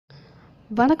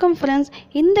வணக்கம் ஃப்ரெண்ட்ஸ்,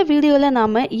 இந்த வீடியோவில்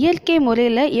நாம் இயற்கை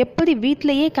முறையில் எப்படி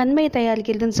வீட்டிலையே கண்மை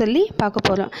தயாரிக்கிறதுன்னு சொல்லி பார்க்க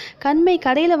போகிறோம். கண்மை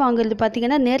கடையில் வாங்குறது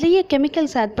பார்த்திங்கன்னா நிறைய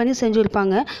கெமிக்கல்ஸ் ஆட் பண்ணி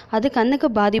செஞ்சுருப்பாங்க. அது கண்ணுக்கு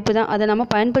பாதிப்பு தான். அதை நம்ம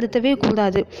பயன்படுத்தவே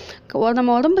கூடாது.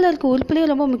 நம்ம உடம்புல இருக்க உறுப்புலேயே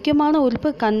ரொம்ப முக்கியமான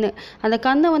உறுப்பு கண். அந்த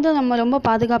கண்ணை நம்ம ரொம்ப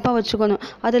பாதுகாப்பாக வச்சுக்கணும்.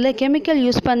 அதில் கெமிக்கல்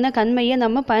யூஸ் பண்ண கண்மையை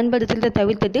நம்ம பயன்படுத்துகிறத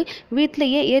தவிர்த்துட்டு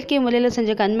வீட்டிலையே இயற்கை முறையில்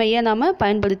செஞ்ச கண்மையை நம்ம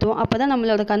பயன்படுத்துவோம். அப்போ தான்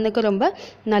நம்மளோட கண்ணுக்கு ரொம்ப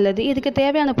நல்லது. இதுக்கு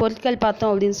தேவையான பொருட்கள்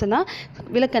பார்த்தோம் அப்படின்னு சொன்னால்,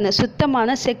 விளக்கெண்ணெய்,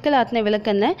 சுத்தமான செக்கில் ஆட்டின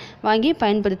விளக்கெண்ணெய் வாங்கி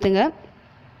பயன்படுத்துங்க.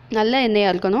 நல்ல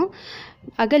எண்ணெயாக இருக்கணும்.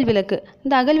 அகல் விளக்கு,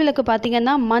 இந்த அகல் விளக்கு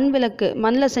பார்த்திங்கன்னா மண் விளக்கு,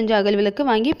 மண்ணில் செஞ்ச அகல் விளக்கு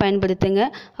வாங்கி பயன்படுத்துங்க.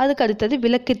 அதுக்கு அடுத்தது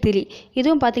விளக்கு திரி.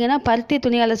 இதுவும் பார்த்திங்கன்னா பருத்தி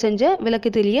துணியால் செஞ்ச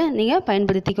விளக்கு திரியை நீங்கள்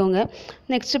பயன்படுத்திக்கோங்க.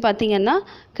 நெக்ஸ்ட்டு பார்த்திங்கன்னா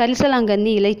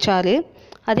கரிசலாங்கண்ணி இலைச்சாறு,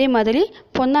 அதே மாதிரி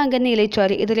பொன்னாங்கண்ணி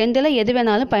இலைச்சாறு. இது ரெண்டில் எது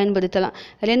வேணாலும் பயன்படுத்தலாம்.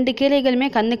 ரெண்டு கீரைகளுமே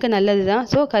கண்ணுக்கு நல்லது தான்.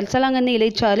 ஸோ கரிசலாங்கண்ணி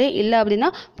இலைச்சாறு இல்லை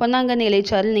அப்படின்னா பொன்னாங்கண்ணி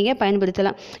இலைச்சாறு நீங்கள்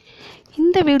பயன்படுத்தலாம்.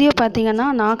 இந்த வீடியோ பார்த்திங்கன்னா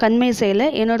நான் கண்மை செய்யலை,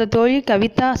 என்னோடய தோழி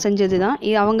கவிதா செஞ்சது தான்.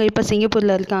 அவங்க இப்போ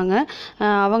சிங்கப்பூரில் இருக்காங்க.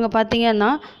 அவங்க பார்த்திங்கன்னா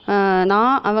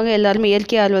அவங்க எல்லாருமே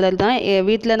இயற்கை ஆர்வலர் தான்.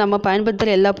 வீட்டில் நம்ம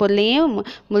பயன்படுத்துகிற எல்லா பொருளையும்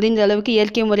முடிஞ்ச அளவுக்கு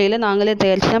இயற்கை முறையில் நாங்களே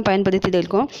தயாரித்து தான் பயன்படுத்திட்டு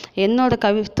இருக்கோம்.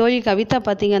 என்னோடய தோழி கவிதா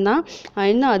பார்த்திங்கன்னா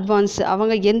இன்னும் அட்வான்ஸ்.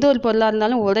 அவங்க எந்த ஒரு பொருளாக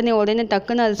இருந்தாலும் உடனே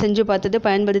டக்குன்னு அதை செஞ்சு பார்த்துட்டு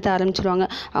பயன்படுத்த ஆரம்பிச்சிடுவாங்க.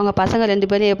 அவங்க பசங்க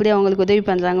 2 பேரும் எப்படி அவங்களுக்கு உதவி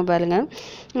பண்ணுறாங்க பாருங்கள்.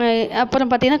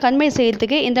 அப்புறம் பார்த்திங்கன்னா கண்மை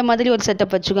செய்கிறதுக்கு இந்த மாதிரி ஒரு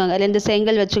செட்டப் வச்சுக்கோங்க. 2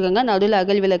 செங்கல் வச்சுக்கோங்க, நடுவில்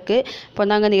அகல் விளக்கு,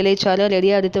 பொன்னாங்கண்ணி இலைச்சாறு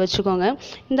ரெடியாக எடுத்து வச்சுக்கோங்க.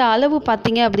 இந்த அளவு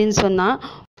பார்த்திங்க அப்படின்னு சொன்னால்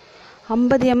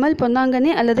 50 ml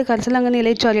பொன்னாங்கண்ணி அல்லது கரிசலாங்கண்ணி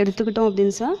இலைச்சாறு எடுத்துக்கிட்டோம்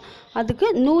அப்படின்னு சொன்னால் அதுக்கு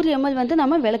 100 ml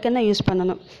நம்ம விளக்கெண்ணெய் யூஸ்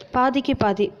பண்ணணும். பாதிக்கு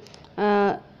பாதி,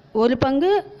 1 பங்கு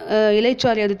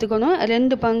இலைச்சாறு எடுத்துக்கணும்,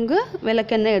 2 பங்கு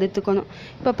விளக்கெண்ணெய் எடுத்துக்கணும்.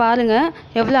 இப்போ பாருங்கள்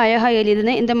எவ்வளோ அழகாக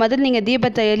எரியுதுன்னு. இந்த மாதிரி நீங்கள்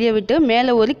தீபத்தை எரிய விட்டு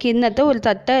மேலே ஒரு கிண்ணத்தை ஒரு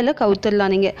தட்டை இல்லை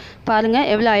கவுத்துடலாம். நீங்கள் பாருங்கள்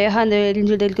எவ்வளோ அழகாக அந்த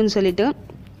எரிஞ்சுட்டு இருக்குன்னு சொல்லிட்டு.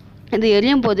 இது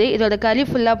எரியும் போது இதோட கறி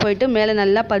ஃபுல்லாக போயிட்டு மேலே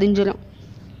நல்லா படிஞ்சிடும்.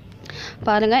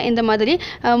 பாருங்கள் இந்த மாதிரி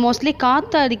மோஸ்ட்லி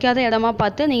காற்று அடிக்காத இடமா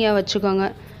பார்த்து நீங்கள் வச்சுக்கோங்க.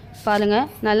 பாருங்கள்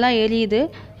நல்லா எரியுது.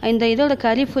 இந்த இதோட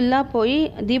கறி ஃபுல்லாக போய்,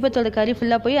 தீபத்தோட கறி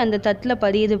ஃபுல்லாக போய் அந்த தட்டில்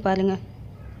படியுது பாருங்கள்.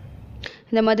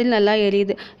 இந்த மாதிரி நல்லா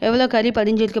எரியுது. எவ்வளோ கறி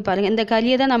படிஞ்சிருக்கு பாருங்கள். இந்த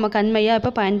கறியை தான் நம்ம கண்மையாக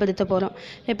இப்போ பயன்படுத்த போகிறோம்.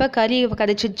 இப்போ கறி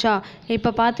கிடச்சிச்சா, இப்போ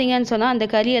பார்த்தீங்கன்னு சொன்னால் அந்த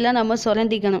கறியெல்லாம் நம்ம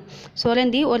சுரண்டிக்கணும்.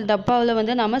 சுரண்டி ஒரு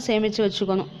டப்பாவில் நம்ம சேமித்து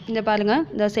வச்சுக்கணும். இந்த பாருங்கள்,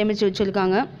 இந்த சேமித்து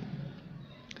வச்சுருக்காங்க.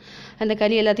 அந்த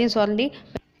கறி எல்லாத்தையும் சுரண்டி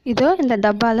இதோ இந்த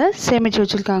டப்பாவில் சேமித்து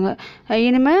வச்சுருக்காங்க.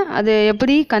 இனிமேல் அது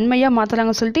எப்படி கண்மையாக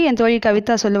மாற்றுறாங்கன்னு சொல்லிட்டு என் தோழி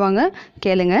கவிதா சொல்லுவாங்க,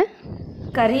 கேளுங்க.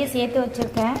 கறியை சேர்த்து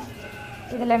வச்சுருக்கேன்.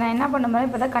 இதில் நான் என்ன பண்ண போகிறேன்,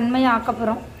 இப்போ தான் கண்மையாக ஆக்க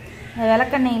போகிறோம்.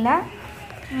 விளக்கெண்ணெயில்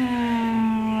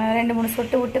 2-3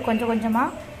 சொட்டு விட்டு கொஞ்சம்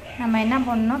கொஞ்சமாக நம்ம என்ன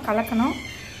பண்ணணும், கலக்கணும்.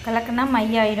 கலக்குனா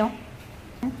மையாயிடும்.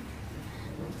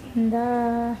 இந்த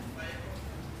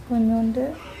கொஞ்சோண்டு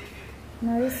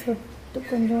மாதிரி சொட்டு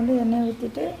கொஞ்சோண்டு எண்ணெய்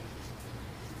ஊற்றிட்டு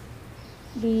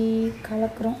இப்படி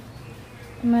கலக்குறோம்.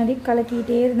 இந்த மாதிரி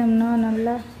கலக்கிக்கிட்டே இருந்தோம்னா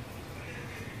நல்லா,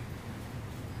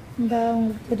 இந்த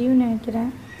உங்களுக்கு தெரியும்னு நினைக்கிறேன்,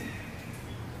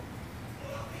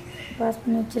 பாஸ்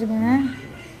பண்ணி வச்சுருக்கேன்.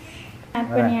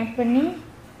 ஆட் பண்ணி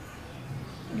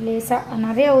லேசாக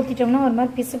நிறையா ஊற்றிட்டோம்னா ஒரு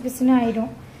மாதிரி பிசு பிசுன்னு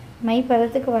ஆகிடும். மை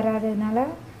பதத்துக்கு வராததுனால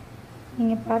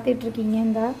நீங்கள் பார்த்துட்ருக்கீங்க.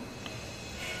 இந்த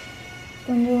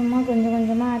கொஞ்சம்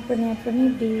கொஞ்சமாக ஆட் பண்ணி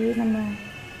இப்படி நம்ம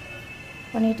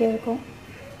பண்ணிகிட்டே இருக்கோம்.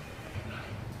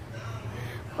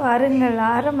 பாருங்கள்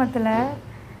ஆரம்பத்தில்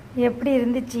எப்படி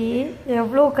இருந்துச்சு,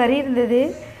 எவ்வளோ கறி இருந்தது.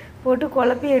 போட்டு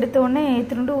குழப்பி எடுத்தோடனே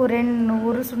எடுத்துட்டு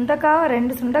ஒரு சுண்டக்காய்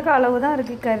 2 சுண்டக்காய் அளவு தான்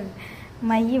இருக்குது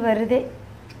மை வருதே.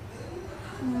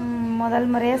 முதல்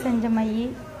முறையாக செஞ்ச மை.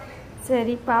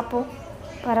 சரி பார்ப்போம்,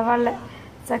 பரவாயில்ல,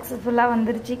 சக்ஸஸ்ஃபுல்லாக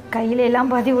வந்துருச்சு. கையில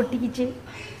எல்லாம் பாதி ஒட்டிக்கிச்சு.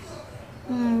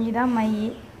 இதான் மை.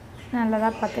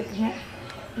 நல்லதாக பார்த்துக்குங்க.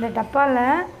 இந்த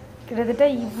டப்பாவில் கிட்டத்தட்ட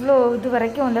இவ்வளோ இது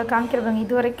வரைக்கும் அந்த காமிக்கிறவங்க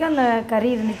இது வரைக்கும் அந்த கறி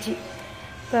இருந்துச்சு.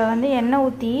 இப்போ எண்ணெய்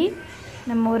ஊற்றி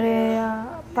நம்ம ஒரு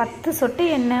 10 சொட்டு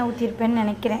எண்ணெய் ஊற்றிருப்பேன்னு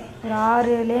நினைக்கிறேன். ஒரு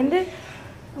 6லேருந்து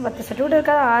 10 சொட்டு கூட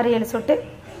இருக்காது, 6-7 சொட்டு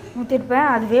ஊற்றிருப்பேன்.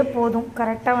 அதுவே போதும்.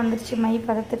 கரெக்டாக வந்துருச்சு மை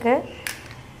பதத்துக்கு.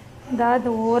 அதாவது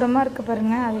ஓரமாக இருக்குது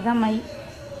பாருங்கள், அதுதான் மை.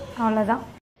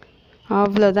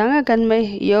 அவ்வளோதாங்க கண்மை.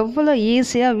 எவ்வளோ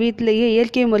ஈஸியாக வீட்டிலையே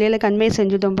இயற்கை முறையில் கண்மை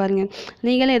செஞ்சுட்டோம் பாருங்கள்.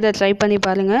 நீங்களும் இதை ட்ரை பண்ணி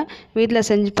பாருங்கள், வீட்டில்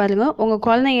செஞ்சு பாருங்கள். உங்கள்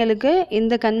குழந்தைங்களுக்கு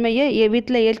இந்த கண்மையை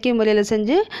வீட்டில் இயற்கை முறையில்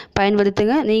செஞ்சு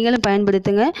பயன்படுத்துங்க. நீங்களும்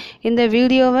பயன்படுத்துங்க. இந்த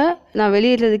வீடியோவை நான்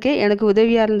வெளியிடுறதுக்கு எனக்கு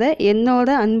உதவியாக இருந்த என்னோட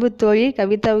அன்பு தோழி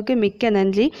கவிதாவுக்கு மிக்க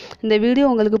நன்றி. இந்த வீடியோ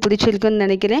உங்களுக்கு பிடிச்சிருக்குன்னு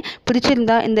நினைக்கிறேன்.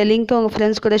 பிடிச்சிருந்தா இந்த லிங்க்கை உங்கள்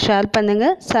ஃப்ரெண்ட்ஸ் கூட ஷேர்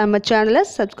பண்ணுங்கள். நம்ம சேனலை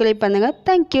சப்ஸ்கிரைப் பண்ணுங்கள்.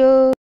 தேங்க்யூ.